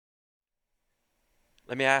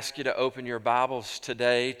Let me ask you to open your Bibles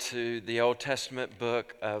today to the Old Testament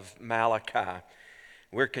book of Malachi.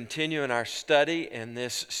 We're continuing our study in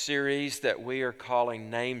this series that we are calling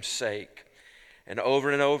Namesake. And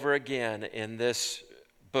over again in this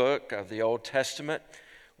book of the Old Testament,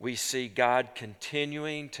 we see God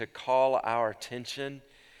continuing to call our attention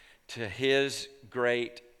to His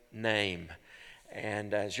great name.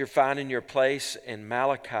 And as you're finding your place in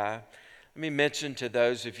Malachi, let me mention to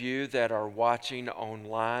those of you that are watching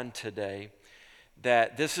online today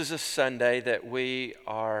that this is a Sunday that we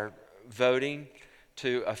are voting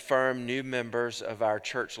to affirm new members of our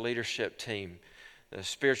church leadership team. The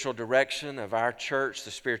spiritual direction of our church,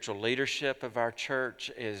 the spiritual leadership of our church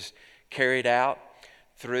is carried out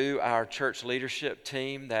through our church leadership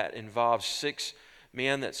team that involves 6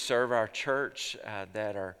 men that serve our church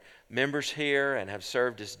that are members here and have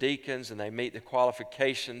served as deacons, and they meet the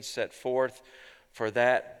qualifications set forth for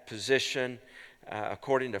that position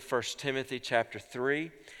according to 1 Timothy chapter 3.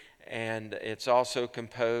 And it's also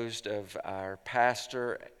composed of our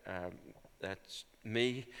pastor, that's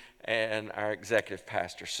me, and our executive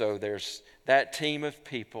pastor. So there's that team of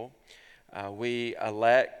people. We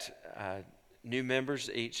elect new members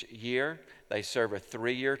each year. They serve a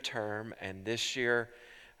 3-year term, and this year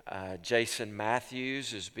Jason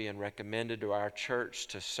Matthews is being recommended to our church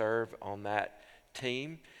to serve on that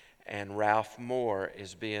team, and Ralph Moore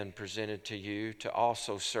is being presented to you to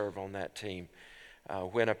also serve on that team.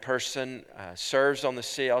 When a person serves on the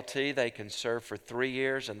CLT, they can serve for 3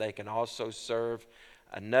 years, and they can also serve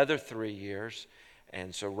another 3 years.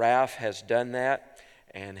 And so Ralph has done that,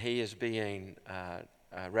 and he is being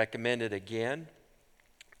recommended again.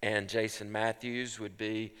 And Jason Matthews would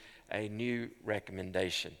be a new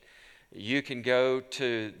recommendation. You can go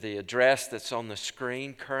to the address that's on the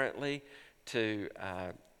screen currently to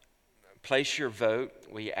place your vote.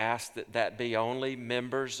 We ask that that be only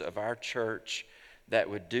members of our church that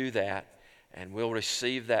would do that, and we'll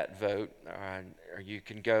receive that vote. Or you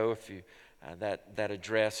can go if you that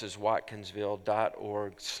address is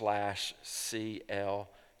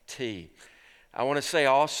watkinsville.org/CLT. I want to say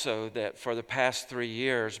also that for the past 3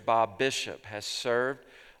 years, Bob Bishop has served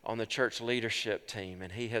on the church leadership team,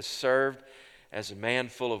 and he has served as a man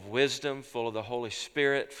full of wisdom, full of the Holy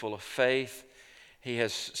Spirit, full of faith. He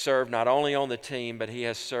has served not only on the team, but he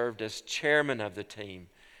has served as chairman of the team.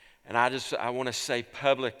 And I want to say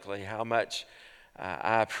publicly how much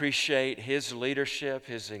I appreciate his leadership,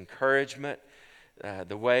 his encouragement,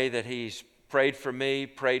 the way that he's prayed for me,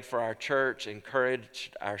 prayed for our church,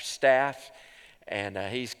 encouraged our staff, and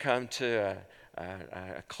he's come to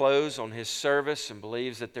a close on his service and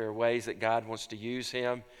believes that there are ways that God wants to use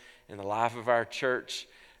him in the life of our church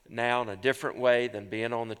now in a different way than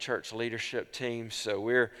being on the church leadership team. So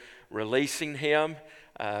we're releasing him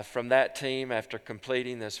from that team after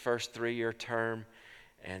completing this first 3-year term,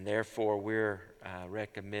 and therefore we're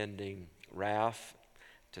recommending Ralph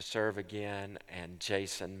to serve again and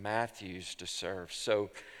Jason Matthews to serve. So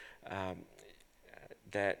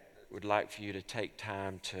that would like for you to take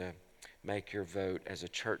time to make your vote as a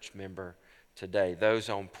church member today. Those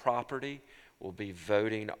on property will be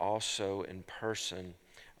voting also in person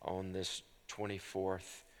on this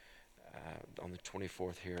 24th, on the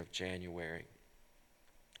 24th here of January.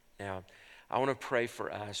 Now, I want to pray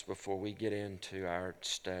for us before we get into our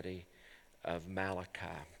study of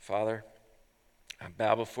Malachi. Father, I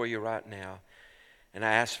bow before you right now, and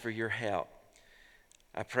I ask for your help.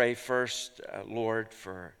 I pray first, Lord,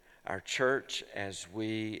 for our church as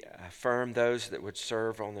we affirm those that would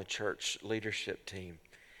serve on the church leadership team.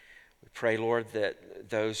 We pray, Lord,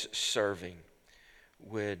 that those serving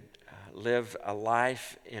would live a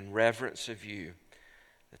life in reverence of you,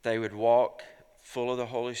 that they would walk full of the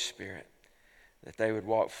Holy Spirit, that they would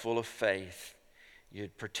walk full of faith.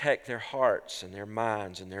 You'd protect their hearts and their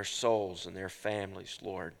minds and their souls and their families,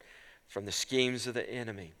 Lord, from the schemes of the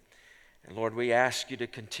enemy. And Lord, we ask you to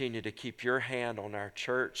continue to keep your hand on our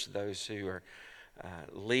church, those who are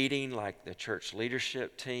leading like the church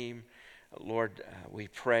leadership team. Lord, we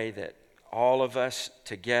pray that all of us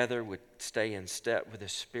together would stay in step with the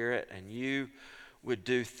Spirit, and you would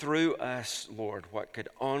do through us, Lord, what could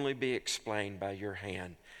only be explained by your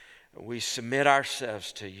hand. We submit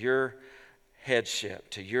ourselves to your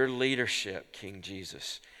headship, to your leadership, King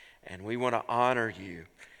Jesus, and we want to honor you.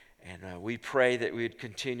 And we pray that we would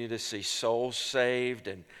continue to see souls saved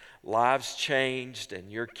and lives changed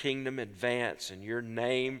and your kingdom advance and your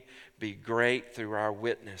name be great through our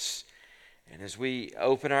witness. And as we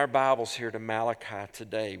open our Bibles here to Malachi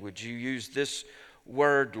today, would you use this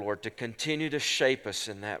word, Lord, to continue to shape us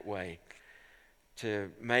in that way,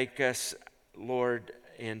 to make us, Lord,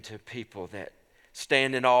 into people that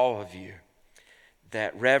stand in awe of you,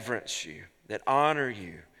 that reverence you, that honor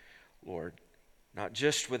you, Lord, not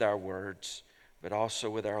just with our words, but also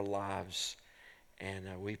with our lives.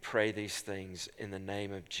 And we pray these things in the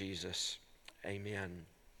name of Jesus. Amen.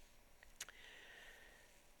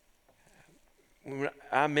 When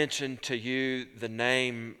I mentioned to you the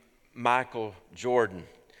name Michael Jordan,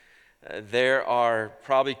 there are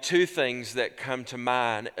probably two things that come to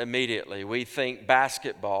mind immediately. We think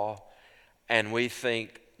basketball and we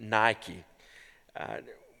think Nike.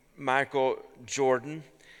 Michael Jordan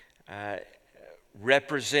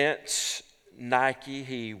represents Nike.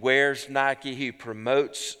 He wears Nike. He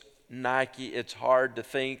promotes Nike. It's hard to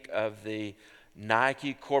think of the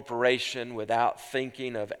Nike Corporation without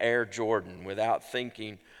thinking of Air Jordan, without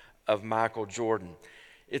thinking of Michael Jordan.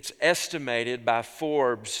 It's estimated by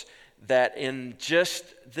Forbes that in just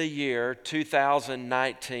the year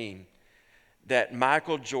 2019, that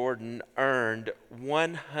Michael Jordan earned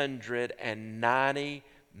 $190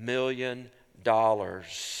 million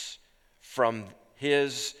from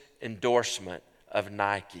his endorsement of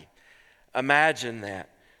Nike. Imagine that.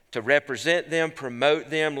 To represent them, promote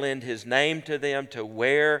them, lend his name to them, to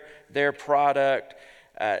wear their product,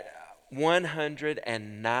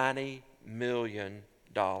 $190 million.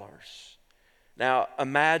 Now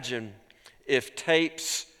imagine if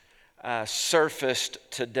tapes surfaced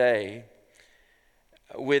today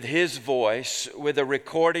with his voice, with a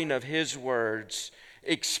recording of his words,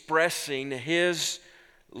 expressing his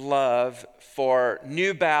love for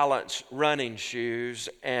New Balance running shoes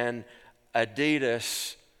and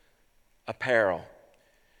Adidas apparel.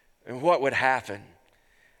 And what would happen?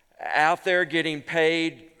 Out there getting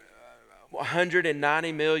paid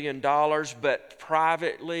 $190 million, but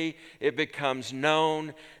privately it becomes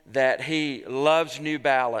known that he loves New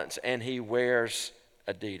Balance and he wears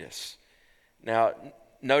Adidas. Now,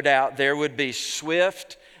 no doubt there would be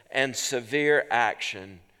swift and severe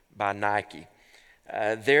action by Nike.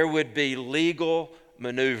 There would be legal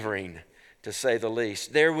maneuvering, to say the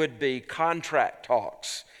least. There would be contract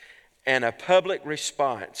talks and a public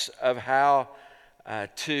response of how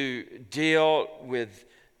to deal with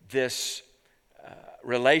this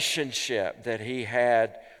relationship that he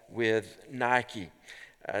had with Nike.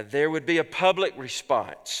 There would be a public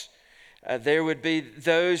response. There would be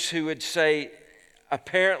those who would say,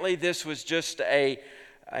 apparently this was just a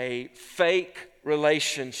fake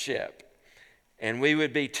relationship. And we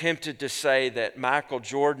would be tempted to say that Michael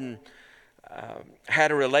Jordan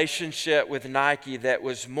had a relationship with Nike that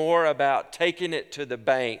was more about taking it to the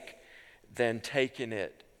bank than taking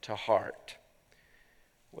it to heart.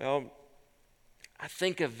 Well, I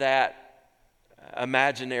think of that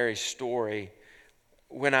imaginary story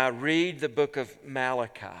when I read the book of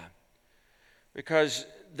Malachi, because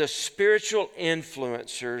the spiritual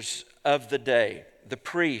influencers of the day, the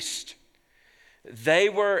priest, they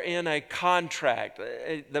were in a contract.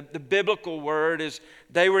 The biblical word is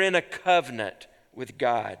they were in a covenant with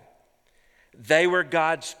God. They were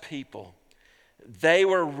God's people. They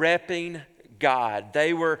were repping God.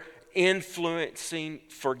 They were influencing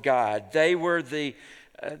for God. They were the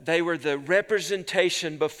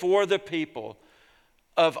representation before the people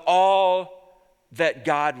of all that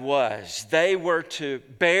God was. They were to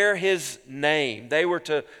bear His name. They were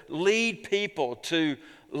to lead people to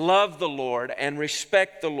love the Lord and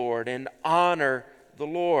respect the Lord and honor the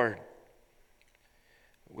Lord.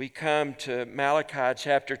 We come to Malachi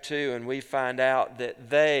chapter 2 and we find out that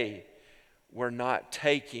they were not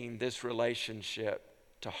taking this relationship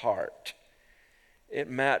to heart. It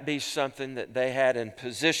might be something that they had in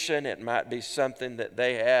position. It might be something that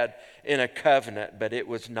they had in a covenant, but it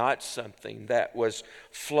was not something that was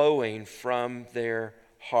flowing from their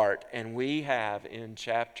heart. And we have in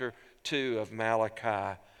chapter 2 of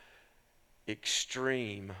Malachi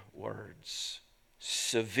extreme words,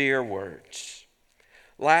 severe words.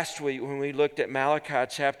 Last week when we looked at Malachi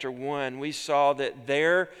chapter 1, we saw that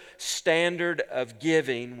their standard of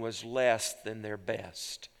giving was less than their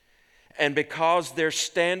best. And because their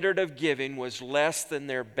standard of giving was less than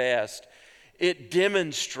their best, it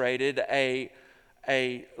demonstrated a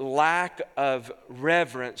lack of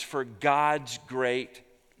reverence for God's great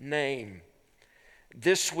name.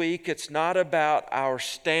 This week, it's not about our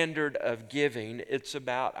standard of giving, it's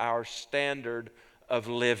about our standard of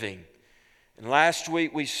living. And last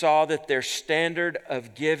week, we saw that their standard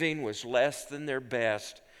of giving was less than their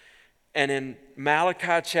best. And in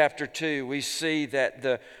Malachi chapter 2, we see that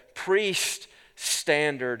the priest's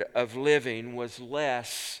standard of living was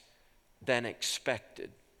less than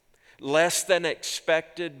expected. Less than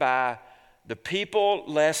expected by the people,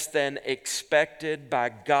 less than expected by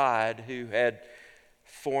God, who had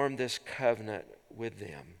formed this covenant with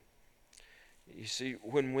them. You see,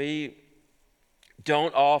 when we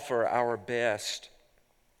don't offer our best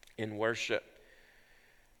in worship,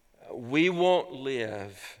 we won't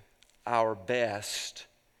live our best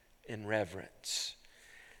in reverence.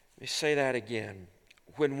 Let me say that again.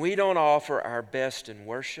 When we don't offer our best in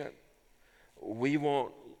worship, we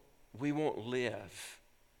won't live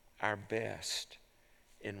our best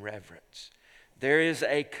in reverence. There is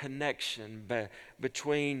a connection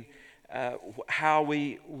between how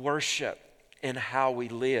we worship and how we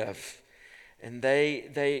live. And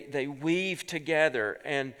they weave together.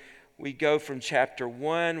 And we go from chapter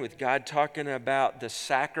 1 with God talking about the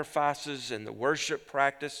sacrifices and the worship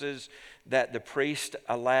practices that the priest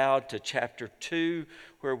allowed, to chapter 2,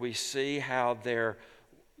 where we see how their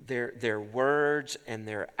words and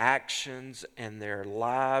their actions and their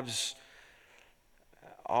lives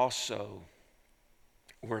also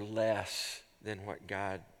were less than what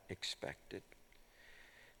God expected.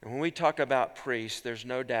 And when we talk about priests, there's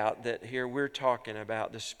no doubt that here we're talking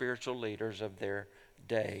about the spiritual leaders of their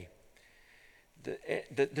day,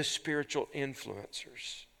 the spiritual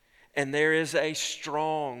influencers. And there is a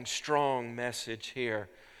strong, strong message here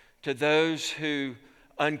to those who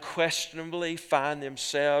unquestionably find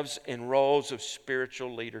themselves in roles of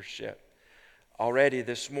spiritual leadership. Already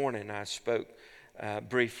this morning I spoke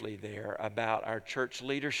briefly there about our church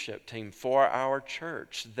leadership team for our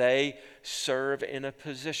church. They serve in a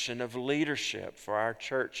position of leadership for our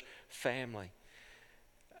church family.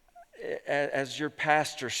 As your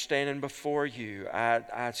pastor standing before you,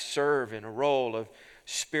 I serve in a role of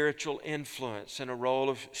spiritual influence and a role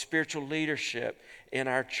of spiritual leadership in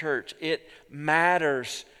our church. It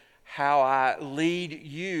matters how I lead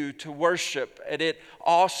you to worship, and it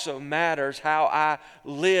also matters how I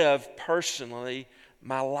live personally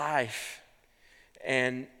my life.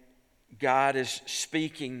 And God is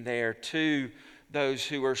speaking there to those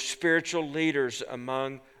who are spiritual leaders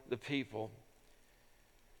among the people.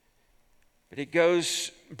 But it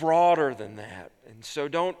goes broader than that. And so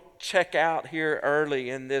don't check out here early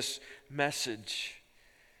in this message.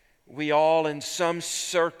 We all, in some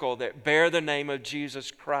circle that bear the name of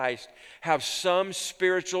Jesus Christ, have some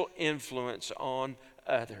spiritual influence on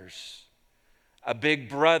others. A big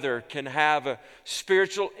brother can have a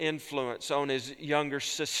spiritual influence on his younger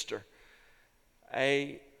sister.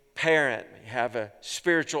 A parent may have a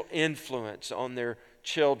spiritual influence on their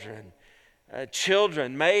children.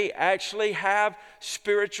 Children may actually have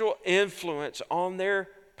spiritual influence on their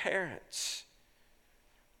parents.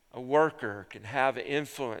 A worker can have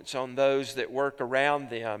influence on those that work around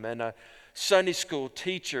them, and a Sunday school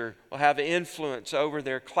teacher will have influence over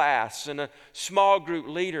their class, and a small group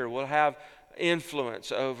leader will have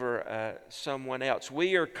influence over someone else.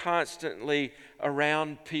 We are constantly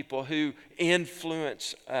around people who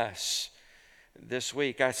influence us. This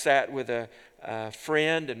week I sat with a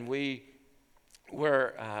friend, and we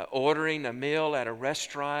were ordering a meal at a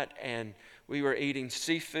restaurant, and we were eating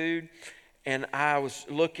seafood. And I was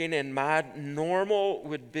looking, and my normal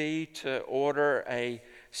would be to order a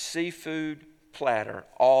seafood platter,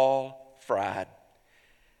 all fried.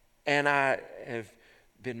 And I have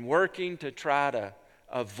been working to try to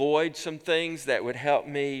avoid some things that would help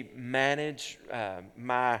me manage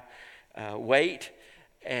my weight.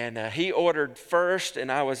 And he ordered first,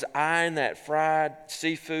 and I was eyeing that fried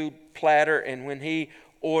seafood platter. And when he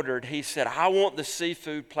ordered, he said, "I want the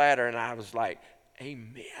seafood platter." And I was like,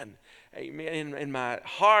 amen. Amen. In my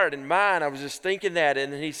heart and mind, I was just thinking that.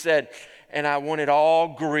 And then he said, "And I want it all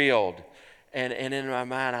grilled." And in my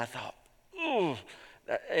mind, I thought, ooh.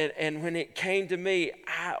 And when it came to me,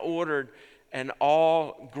 I ordered an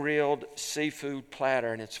all grilled seafood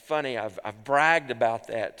platter. And it's funny, I've bragged about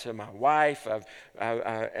that to my wife.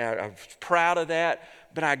 I'm proud of that.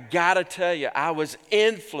 But I got to tell you, I was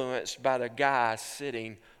influenced by the guy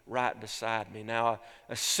sitting right beside me. Now,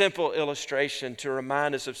 a simple illustration to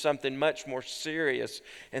remind us of something much more serious,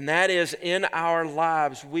 and that is, in our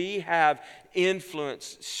lives, we have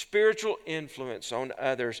influence, spiritual influence on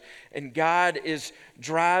others, and God is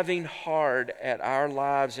driving hard at our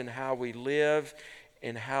lives and how we live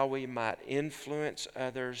and how we might influence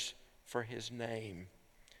others for His name.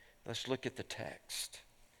 Let's look at the text,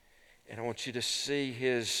 and I want you to see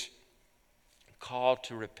His call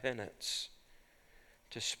to repentance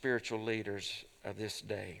to spiritual leaders of this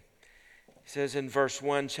day. He says in verse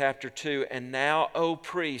 1, chapter 2, "And now, O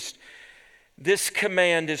priest, this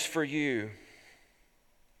command is for you."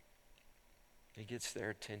 He gets their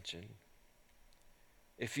attention.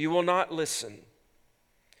 "If you will not listen,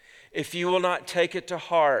 if you will not take it to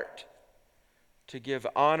heart to give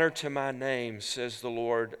honor to my name, says the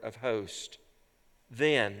Lord of hosts,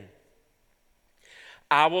 Then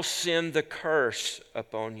I will send the curse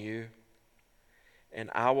upon you, and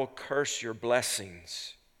I will curse your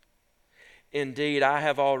blessings. Indeed, I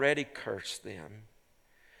have already cursed them,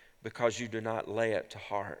 because you do not lay it to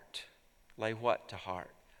heart. Lay what to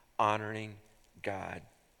heart? Honoring God.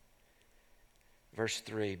 Verse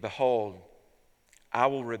 3, behold, I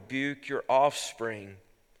will rebuke your offspring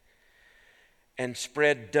and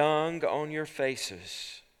spread dung on your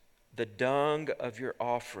faces, the dung of your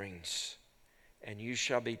offerings, and you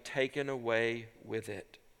shall be taken away with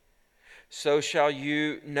it. So shall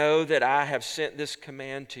you know that I have sent this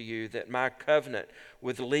command to you, that my covenant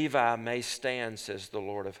with Levi may stand, says the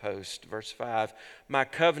Lord of hosts. Verse 5, my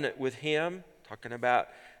covenant with him, talking about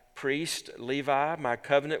priest Levi, my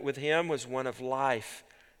covenant with him was one of life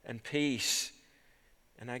and peace,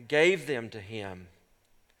 and I gave them to him.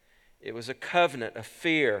 It was a covenant of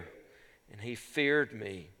fear, and he feared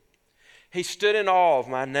me. He stood in awe of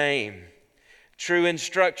my name. True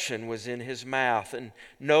instruction was in his mouth, and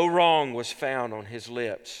no wrong was found on his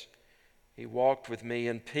lips. He walked with me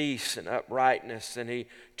in peace and uprightness, and he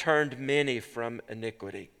turned many from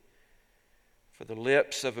iniquity. For the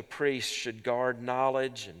lips of a priest should guard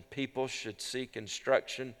knowledge, and people should seek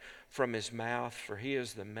instruction from his mouth, for he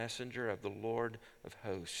is the messenger of the Lord of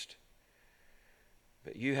hosts.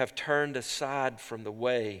 But you have turned aside from the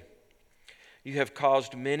way. You have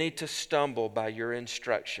caused many to stumble by your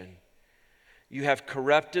instruction. You have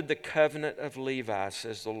corrupted the covenant of Levi,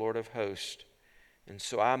 says the Lord of hosts. And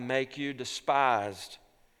so I make you despised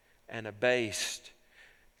and abased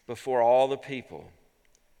before all the people,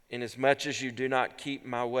 inasmuch as you do not keep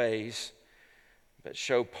my ways, but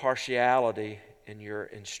show partiality in your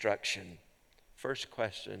instruction. First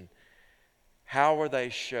question, how are they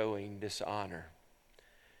showing dishonor?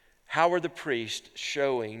 How are the priests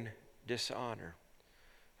showing dishonor?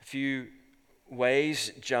 A few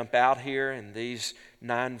ways jump out here in these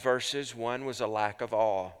 9 verses. One was a lack of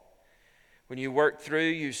awe. When you work through,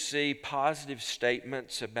 you see positive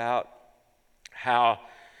statements about how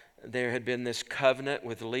there had been this covenant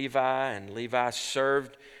with Levi, and Levi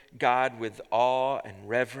served God with awe and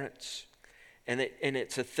reverence. And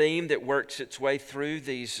it's a theme that works its way through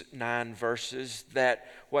these 9 verses, that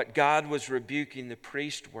what God was rebuking the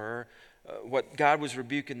priest for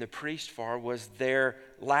was their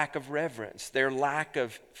lack of reverence, their lack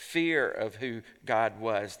of fear of who God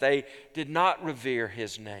was. They did not revere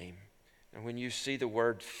his name. And when you see the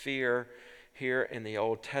word fear here in the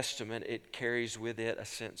Old Testament, it carries with it a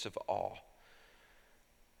sense of awe,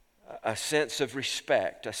 a sense of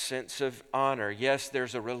respect, a sense of honor. Yes,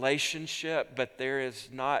 there's a relationship, but there is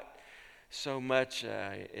not so much,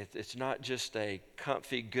 it's not just a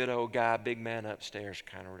comfy, good old guy, big man upstairs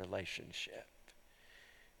kind of relationship.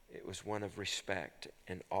 It was one of respect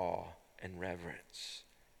and awe and reverence.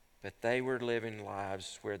 But they were living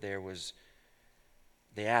lives where there was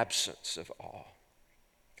the absence of awe.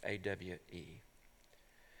 A-W-E.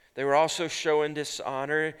 They were also showing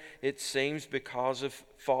dishonor, it seems, because of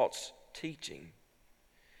false teaching.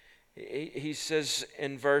 He says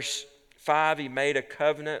in verse 5, he made a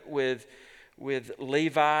covenant with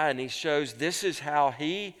Levi, and he shows this is how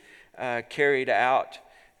he carried out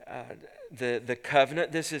the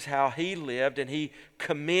covenant. This is how he lived, and he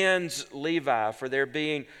commends Levi for there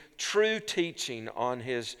being true teaching on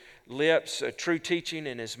his lips, true teaching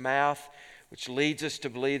in his mouth, which leads us to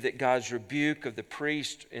believe that God's rebuke of the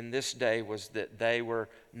priest in this day was that they were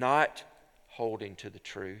not holding to the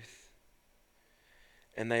truth,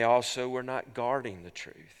 and they also were not guarding the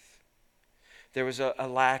truth. There was a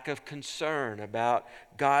lack of concern about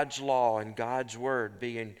God's law and God's word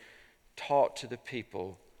being taught to the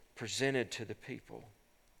people, presented to the people.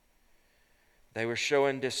 They were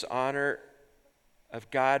showing dishonor of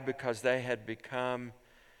God because they had become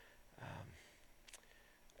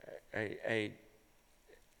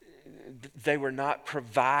they were not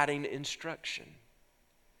providing instruction.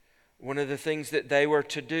 One of the things that they were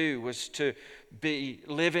to do was to be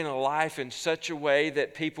living a life in such a way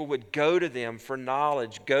that people would go to them for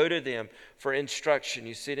knowledge, go to them for instruction.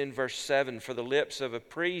 You see it in verse 7, for the lips of a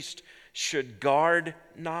priest should guard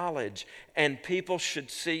knowledge, and people should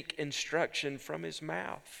seek instruction from his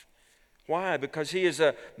mouth. Why? Because he is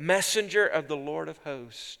a messenger of the Lord of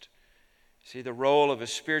hosts. See, the role of a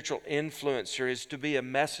spiritual influencer is to be a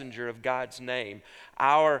messenger of God's name.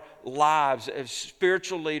 Our lives as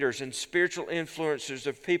spiritual leaders and spiritual influencers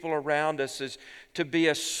of people around us is to be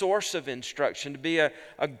a source of instruction, to be a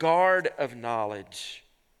guard of knowledge,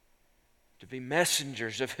 to be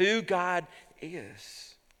messengers of who God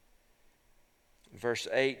is. In verse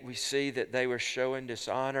 8, we see that they were showing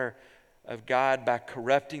dishonor of God by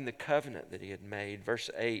corrupting the covenant that he had made. Verse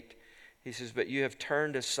 8, he says, "But you have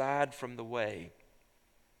turned aside from the way.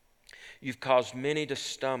 You've caused many to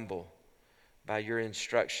stumble by your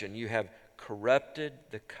instruction. You have corrupted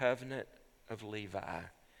the covenant of Levi."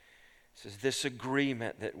 It says, this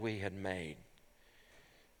agreement that we had made,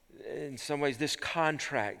 in some ways, this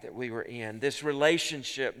contract that we were in, this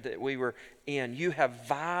relationship that we were in, you have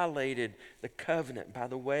violated the covenant by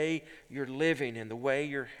the way you're living and the way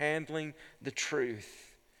you're handling the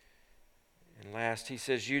truth. And last, he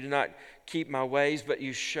says, you do not keep my ways, but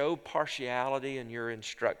you show partiality in your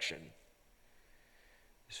instruction.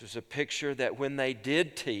 This was a picture that when they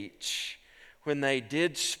did teach, when they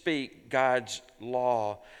did speak God's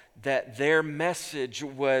law, that their message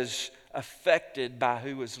was affected by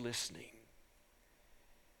who was listening.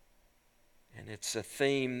 And it's a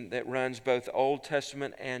theme that runs both Old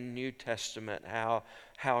Testament and New Testament, how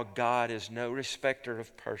God is no respecter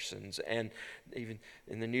of persons. And even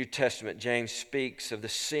in the New Testament, James speaks of the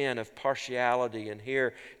sin of partiality. And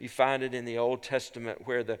here you find it in the Old Testament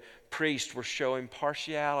where the priests were showing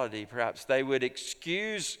partiality. Perhaps they would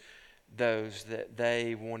excuse those that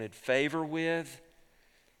they wanted favor with.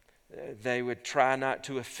 They would try not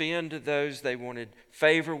to offend those they wanted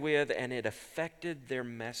favor with, and it affected their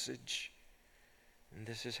message. And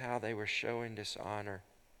this is how they were showing dishonor.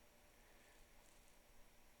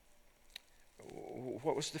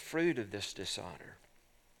 What was the fruit of this dishonor?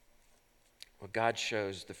 Well, God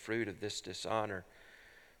shows the fruit of this dishonor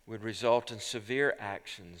would result in severe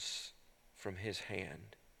actions from his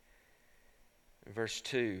hand. In verse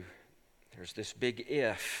 2, there's this big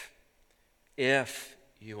if. If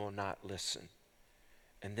you will not listen.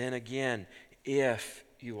 And then again, if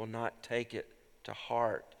you will not take it to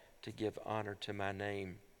heart to give honor to my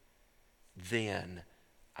name, then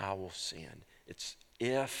I will send. It's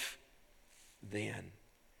if, then.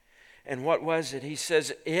 And what was it? He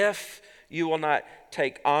says, if you will not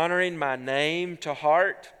take honoring my name to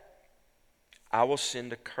heart, I will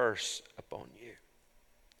send a curse upon you.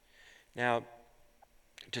 Now,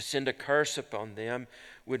 to send a curse upon them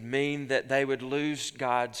would mean that they would lose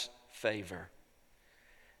God's favor.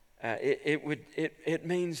 It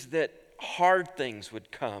means that hard things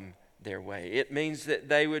would come their way. It means that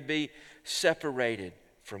they would be separated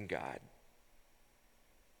from God.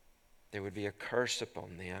 There would be a curse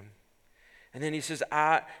upon them. And then he says,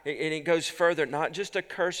 and it goes further, not just a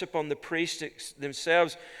curse upon the priests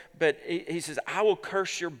themselves, but he says, I will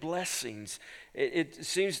curse your blessings. It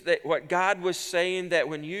seems that what God was saying, that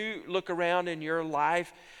when you look around in your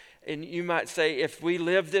life, and you might say, if we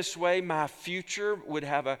live this way, my future would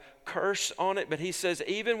have a curse on it. But he says,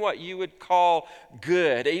 even what you would call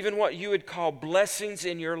good, even what you would call blessings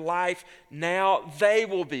in your life, now they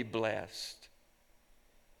will be blessed.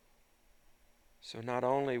 So not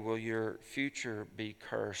only will your future be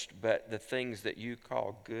cursed, but the things that you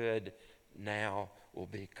call good now will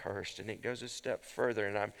be cursed. And it goes a step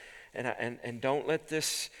further. And don't let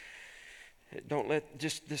this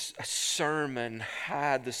a sermon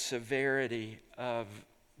hide the severity of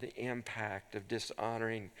the impact of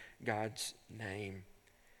dishonoring God's name.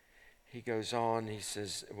 He goes on, he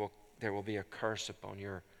says, well, there will be a curse upon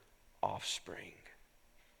your offspring.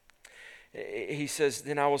 He says,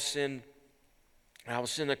 then I will send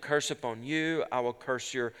a curse upon you. I will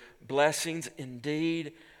curse your blessings.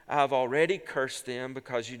 Indeed, I have already cursed them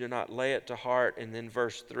because you do not lay it to heart. And then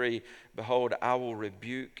verse 3, behold, I will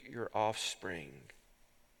rebuke your offspring.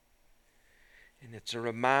 And it's a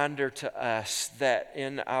reminder to us that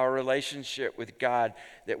in our relationship with God,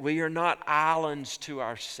 that we are not islands to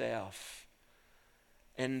ourselves.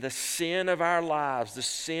 And the sin of our lives, the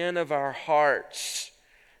sin of our hearts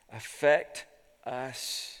affect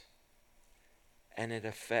us. And it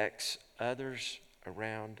affects others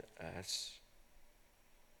around us.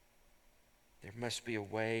 There must be a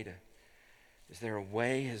way to, is there a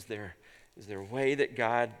way that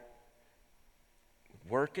God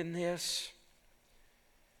would work in this?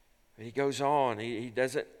 And he goes on, he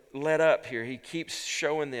doesn't let up here. He keeps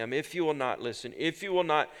showing them, if you will not listen, if you will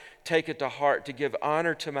not take it to heart to give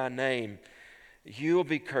honor to my name, you will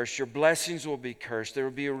be cursed. Your blessings will be cursed. There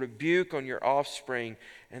will be a rebuke on your offspring.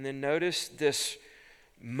 And then notice this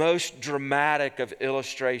most dramatic of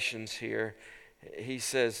illustrations here. He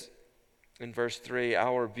says in verse 3, I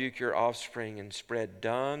will rebuke your offspring and spread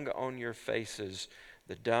dung on your faces,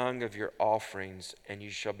 the dung of your offerings, and you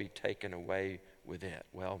shall be taken away with it.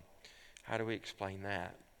 Well, how do we explain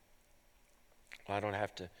that? Well, I don't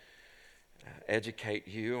have to educate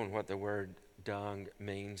you on what the word dung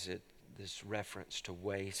means. This reference to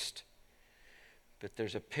waste. But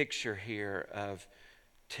there's a picture here of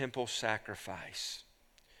temple sacrifice.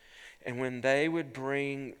 And when they would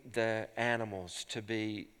bring the animals to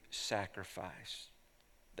be sacrificed,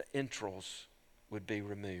 the entrails would be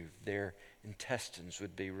removed. Their intestines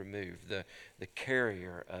would be removed. The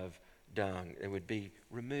carrier of dung, it would be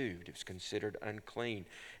removed. It was considered unclean.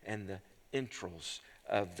 And the entrails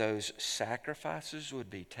of those sacrifices would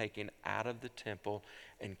be taken out of the temple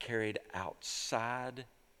and carried outside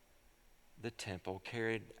the temple,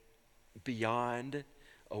 carried beyond,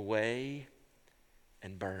 away,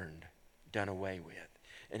 and burned, done away with.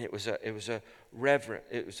 And it was a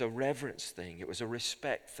reverence thing. It was a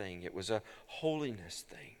respect thing. It was a holiness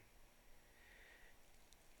thing.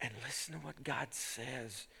 And listen to what God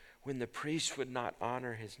says when the priest would not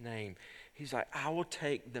honor his name. He's like, I will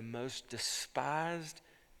take the most despised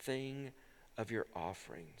thing of your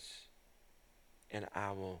offerings and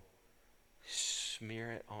I will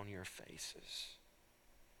smear it on your faces.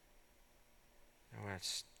 I want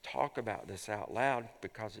to talk about this out loud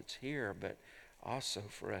because it's here, but also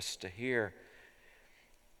for us to hear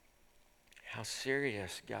how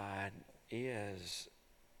serious God is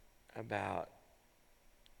about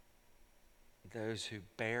those who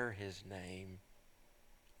bear his name,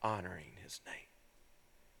 honoring his name.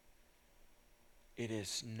 It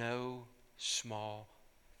is no small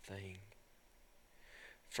thing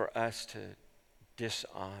for us to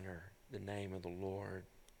dishonor the name of the Lord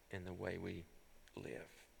in the way we live.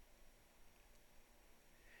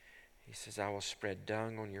 He says, I will spread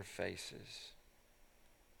dung on your faces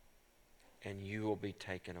and you will be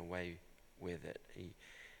taken away with it.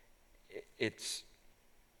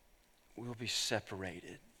 We'll be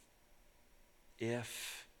separated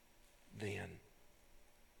if then.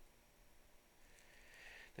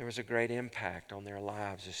 There was a great impact on their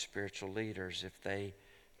lives as spiritual leaders if they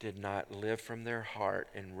did not live from their heart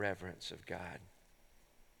in reverence of God.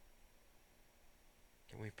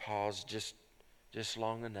 Can we pause just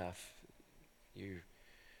long enough?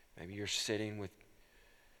 Maybe you're sitting with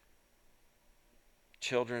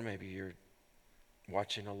children, maybe you're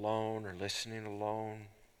watching alone or listening alone,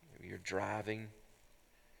 maybe you're driving.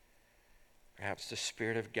 Perhaps the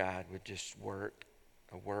Spirit of God would just work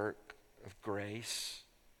a work of grace,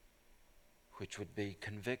 which would be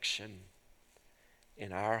conviction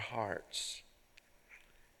in our hearts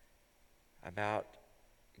about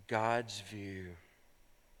God's view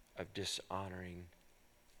of dishonoring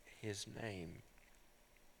his name.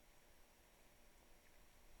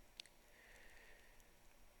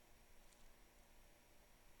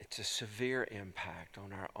 It's a severe impact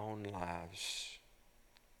on our own lives.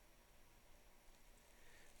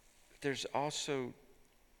 There's also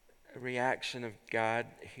a reaction of God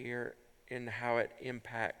here in how it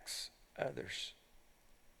impacts others.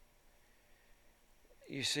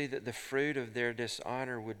 You see that the fruit of their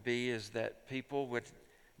dishonor would be is that people would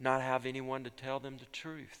not have anyone to tell them the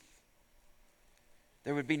truth.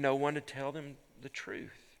 There would be no one to tell them the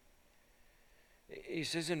truth. He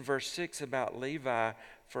says in verse 6 about Levi,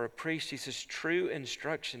 for a priest, he says, true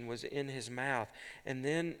instruction was in his mouth. And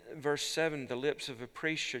then verse 7, the lips of a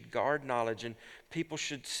priest should guard knowledge and people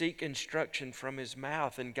should seek instruction from his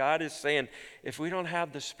mouth. And God is saying, if we don't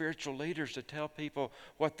have the spiritual leaders to tell people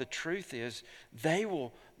what the truth is, they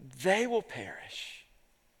will perish.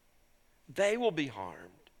 They will be harmed.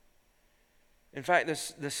 In fact,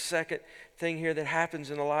 the second thing here that happens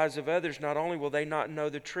in the lives of others, not only will they not know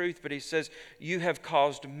the truth, but he says, you have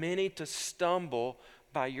caused many to stumble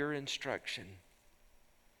by your instruction.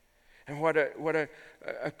 And what a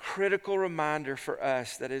critical reminder for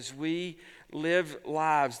us that as we live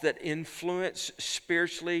lives that influence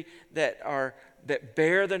spiritually, that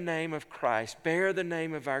bear the name of Christ, bear the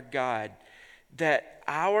name of our God, that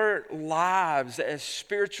our lives as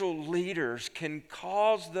spiritual leaders can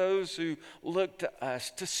cause those who look to us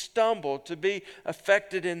to stumble, to be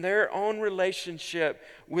affected in their own relationship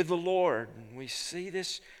with the Lord. And we see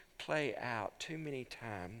this play out too many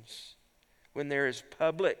times when there is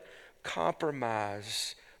public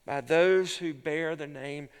compromise by those who bear the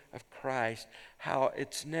name of Christ, how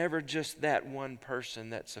it's never just that one person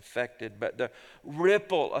that's affected, but the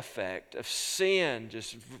ripple effect of sin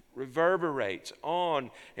just reverberates on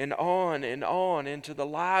and on and on into the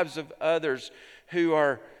lives of others who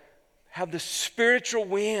have the spiritual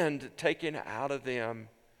wind taken out of them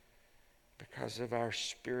because of our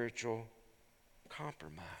spiritual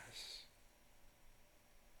compromise.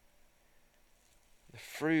 The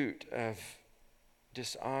fruit of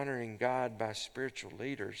dishonoring God by spiritual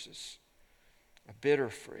leaders is a bitter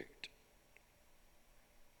fruit.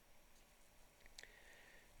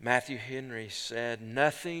 Matthew Henry said,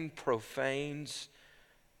 nothing profanes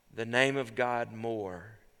the name of God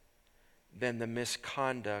more than the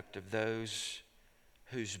misconduct of those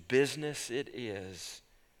whose business it is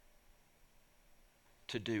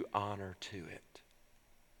to do honor to it.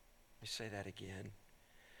 Let me say that again.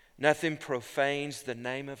 Nothing profanes the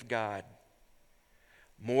name of God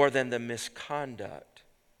more than the misconduct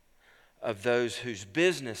of those whose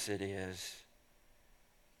business it is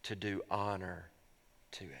to do honor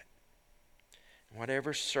to it.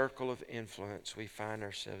 Whatever circle of influence we find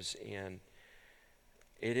ourselves in,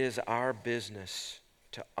 it is our business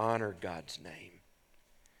to honor God's name.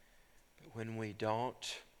 But when we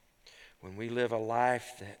don't, when we live a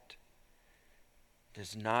life that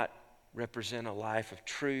does not represent a life of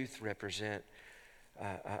truth, represent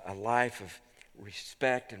a life of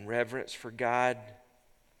respect and reverence for God,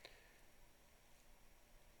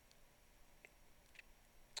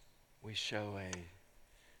 we show a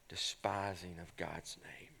despising of God's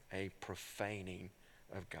name, a profaning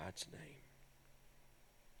of God's name.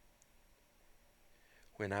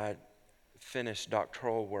 When I finished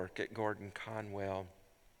doctoral work at Gordon Conwell,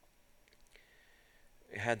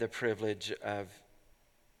 I had the privilege of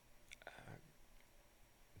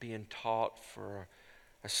being taught for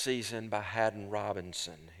a season by Haddon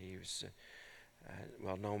Robinson. He was a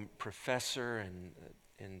well-known professor, and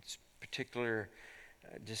in particular,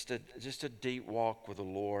 just a deep walk with the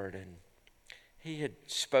Lord. And he had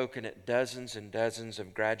spoken at dozens and dozens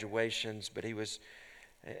of graduations, but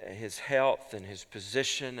his health and his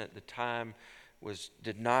position at the time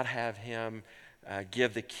did not have him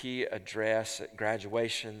give the key address at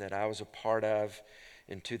graduation that I was a part of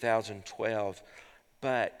in 2012.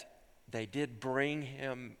 But they did bring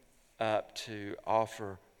him up to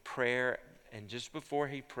offer prayer, and just before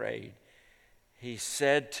he prayed, he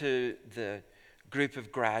said to the group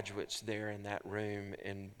of graduates there in that room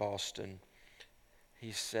in Boston,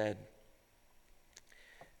 he said,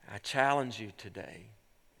 "I challenge you today,"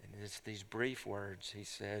 and it's these brief words. He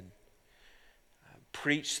said,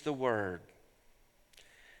 "Preach the word,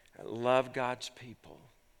 love God's people,"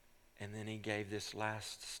 and then he gave this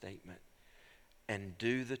last statement, "and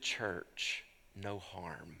do the church no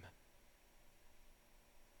harm."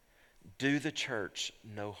 Do the church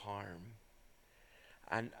no harm.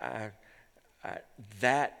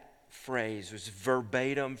 That phrase was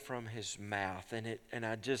verbatim from his mouth, and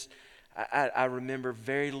I remember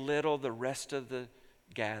very little the rest of the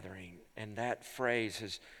gathering, and that phrase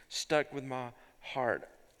has stuck with my heart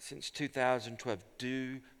since 2012.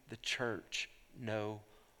 Do the church no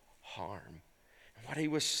harm. And what he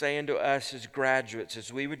was saying to us as graduates,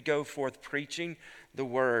 as we would go forth preaching the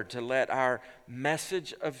word, to let our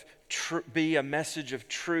message of be a message of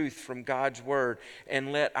truth from God's word,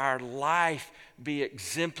 and let our life be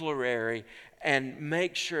exemplary, and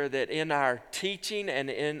make sure that in our teaching and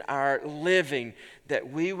in our living that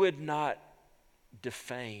we would not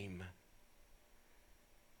defame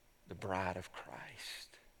the bride of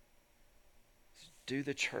Christ. Do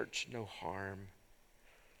the church no harm.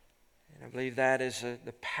 And I believe that is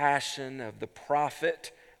the passion of the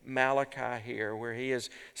prophet Malachi here, where he is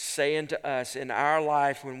saying to us in our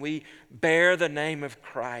life, when we bear the name of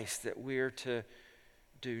Christ, that we're to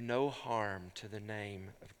do no harm to the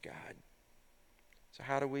name of God. So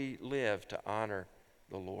how do we live to honor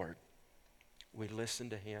the Lord? We listen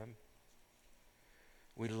to him.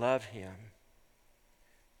 We love him.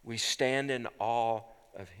 We stand in awe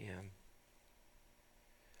of him.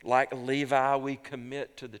 Like Levi, we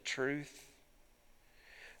commit to the truth.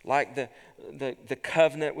 Like the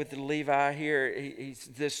covenant with the Levi here, he's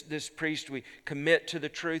this priest, we commit to the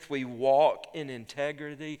truth. We walk in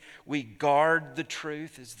integrity. We guard the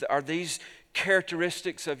truth. Are these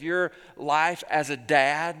characteristics of your life as a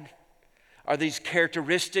dad? Are these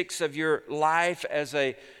characteristics of your life as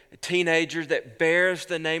a teenager that bears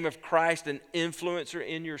the name of Christ, an influencer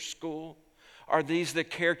in your school? Are these the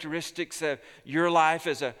characteristics of your life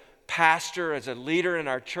as a pastor, as a leader in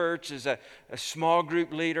our church, as a small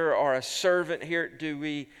group leader, or a servant here?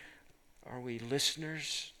 Are we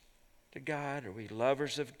listeners to God? Are we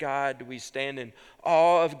lovers of God? Do we stand in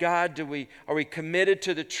awe of God? Are we committed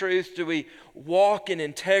to the truth? Do we walk in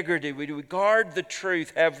integrity? Do we guard the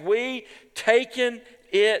truth? Have we taken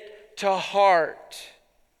it to heart?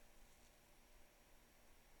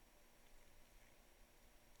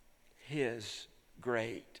 His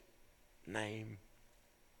great name.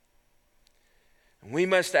 We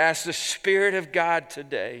must ask the Spirit of God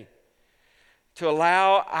today to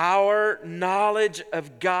allow our knowledge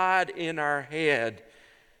of God in our head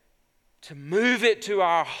to move it to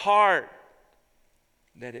our heart,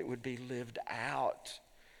 that it would be lived out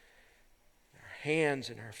in our hands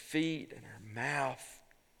and our feet and our mouth.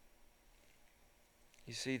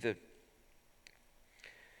 You see,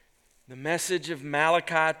 The message of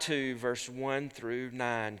Malachi 2, verse 1 through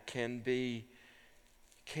 9 can be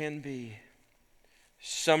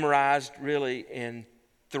summarized really in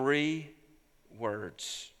 3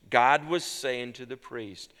 words. God was saying to the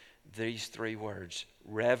priest these 3 words: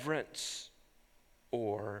 reverence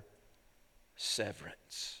or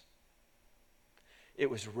severance. It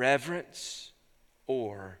was reverence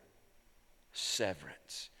or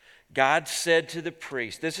severance. God said to the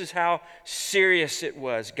priest, this is how serious it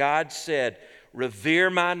was. God said, revere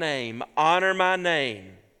my name, honor my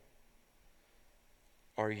name,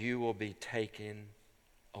 or you will be taken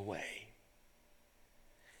away.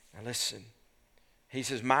 Now listen, he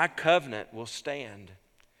says, my covenant will stand.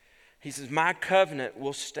 He says, my covenant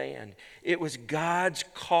will stand. It was God's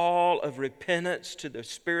call of repentance to the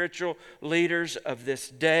spiritual leaders of this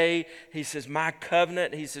day. He says, my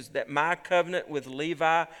covenant, he says that my covenant with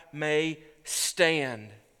Levi may stand.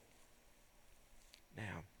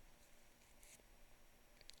 Now,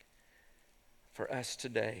 for us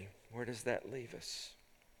today, where does that leave us?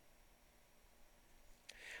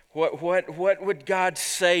 What would God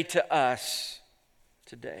say to us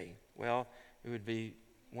today? Well, it would be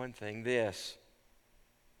one thing, this: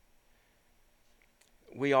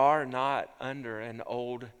 we are not under an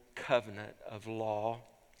old covenant of law.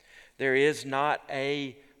 There is not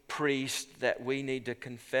a priest that we need to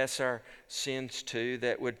confess our sins to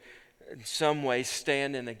that would in some way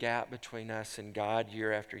stand in the gap between us and God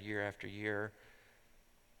year after year after year.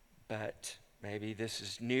 But maybe this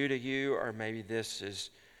is new to you, or maybe this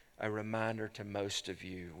is a reminder to most of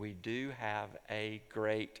you. We do have a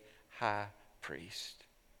great high priest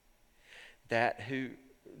that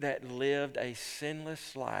lived a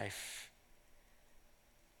sinless life,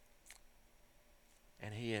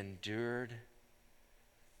 and he endured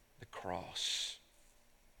the cross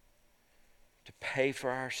to pay for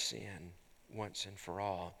our sin once and for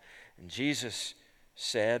all. And Jesus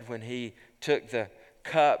said when he took the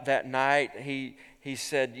cup that night, he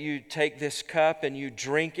said, you take this cup and you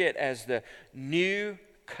drink it as the new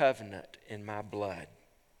covenant in my blood.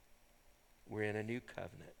 We're in a new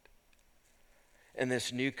covenant. And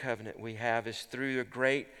this new covenant we have is through a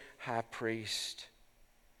great high priest.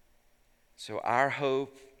 So our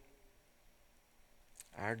hope,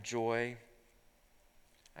 our joy,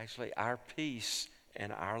 actually our peace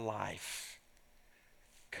and our life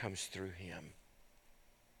comes through him.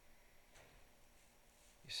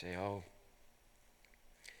 You say, oh,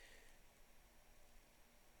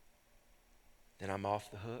 then I'm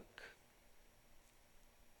off the hook.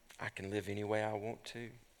 I can live any way I want to.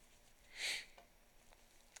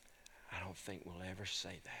 I don't think we'll ever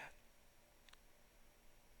say that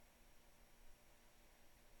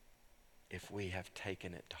if we have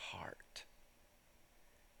taken it to heart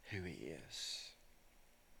who he is.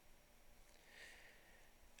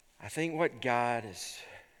 I think what God is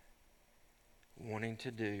wanting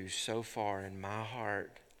to do so far in my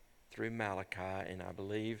heart through Malachi, and I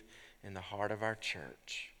believe in the heart of our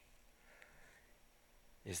church,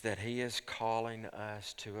 is that he is calling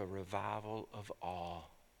us to a revival of awe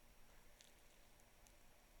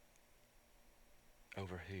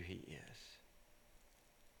over who he is.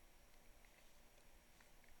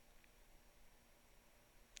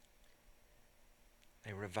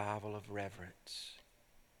 A revival of reverence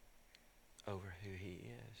over who he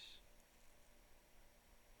is.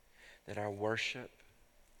 That our worship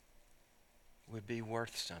would be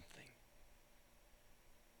worth something.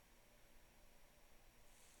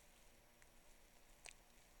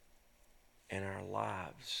 And our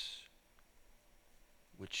lives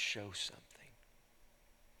would show something.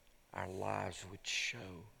 Our lives would show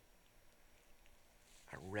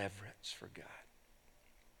our reverence for God.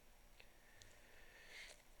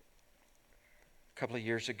 A couple of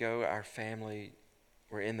years ago, our family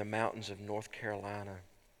were in the mountains of North Carolina,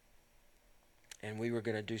 and we were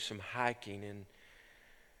going to do some hiking, and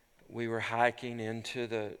we were hiking into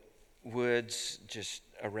the woods just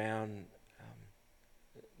around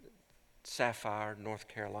Sapphire, North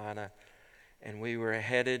Carolina, and we were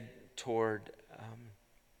headed toward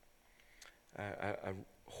a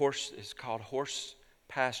horse. It's called Horse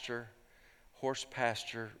Pasture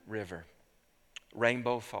River,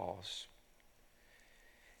 Rainbow Falls.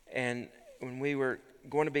 And when we were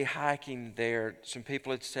going to be hiking there, some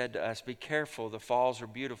people had said to us, be careful, the falls are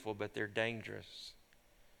beautiful, but they're dangerous.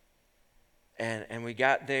 And we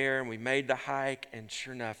got there and we made the hike, and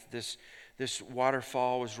sure enough, this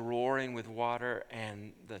waterfall was roaring with water,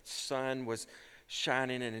 and the sun was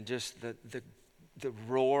shining, and just the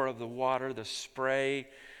roar of the water, the spray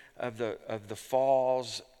of the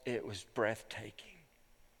falls, it was breathtaking.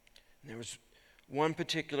 And there was one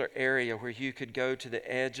particular area where you could go to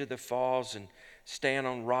the edge of the falls and stand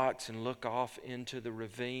on rocks and look off into the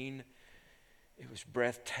ravine. It was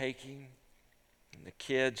breathtaking. And the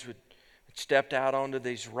kids would stepped out onto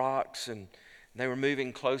these rocks, and they were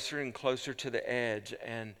moving closer and closer to the edge.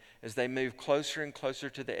 And as they moved closer and closer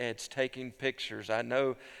to the edge, taking pictures, I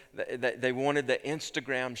know that they wanted the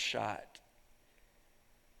Instagram shot.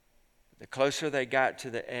 The closer they got to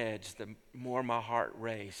the edge, the more my heart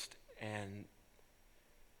raced, and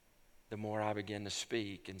the more I began to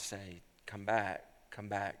speak and say, come back,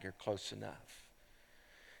 you're close enough.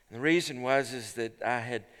 And the reason is that I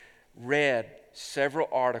had read several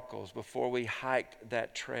articles before we hiked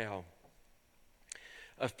that trail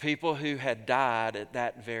of people who had died at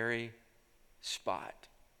that very spot.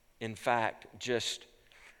 In fact, just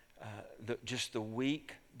the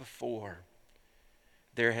week before,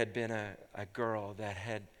 there had been a girl that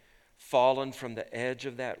had fallen from the edge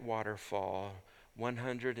of that waterfall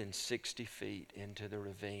 160 feet into the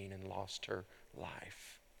ravine and lost her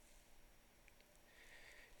life.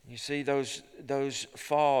 You see, those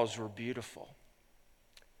falls were beautiful.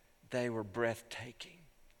 They were breathtaking.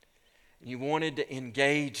 You wanted to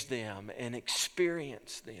engage them and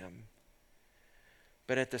experience them.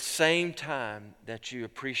 But at the same time that you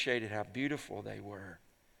appreciated how beautiful they were,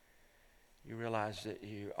 you realized that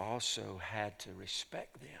you also had to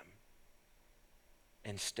respect them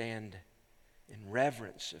and stand in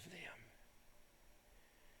reverence of them.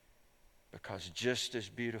 Because just as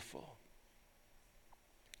beautiful,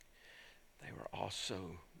 they were also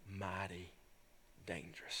mighty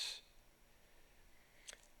dangerous.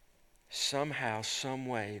 Somehow, some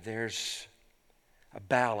way, there's a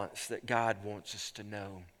balance that God wants us to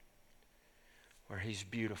know, where He's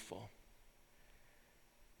beautiful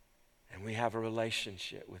and we have a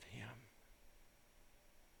relationship with Him,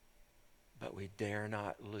 but we dare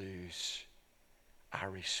not lose our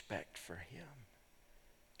respect for Him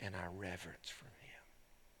and our reverence for Him.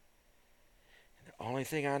 And the only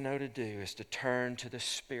thing I know to do is to turn to the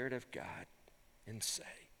Spirit of God and say,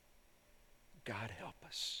 God, help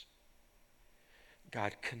us.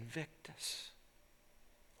 God, convict us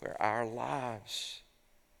where our lives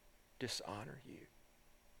dishonor You.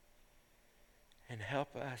 And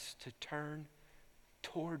help us to turn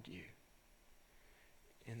toward You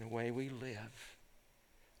in the way we live,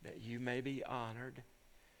 that You may be honored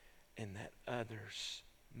and that others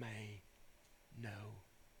may know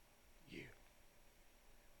You.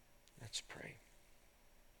 Let's pray.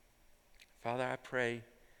 Father, I pray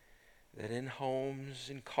that in homes,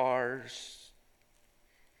 in cars,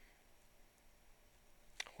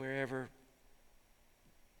 wherever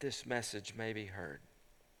this message may be heard,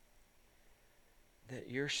 that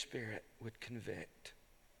Your Spirit would convict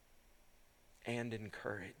and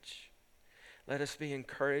encourage. Let us be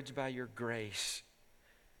encouraged by Your grace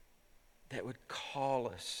that would call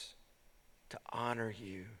us to honor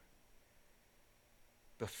You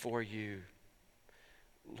before You,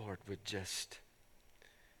 Lord, would just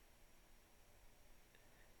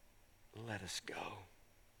let us go.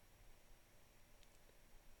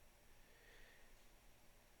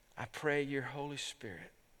 I pray Your Holy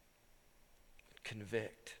Spirit would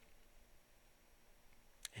convict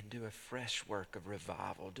and do a fresh work of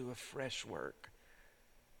revival, do a fresh work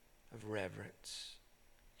of reverence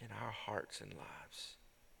in our hearts and lives.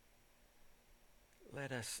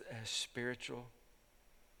 Let us, as spiritual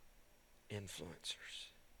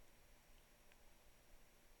influencers,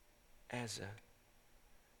 as a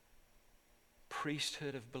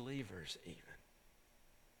priesthood of believers even,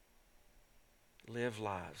 live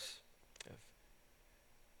lives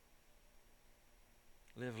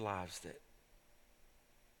that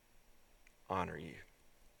honor You.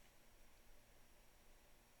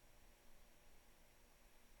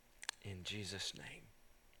 In Jesus' name,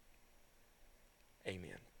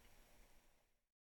 amen.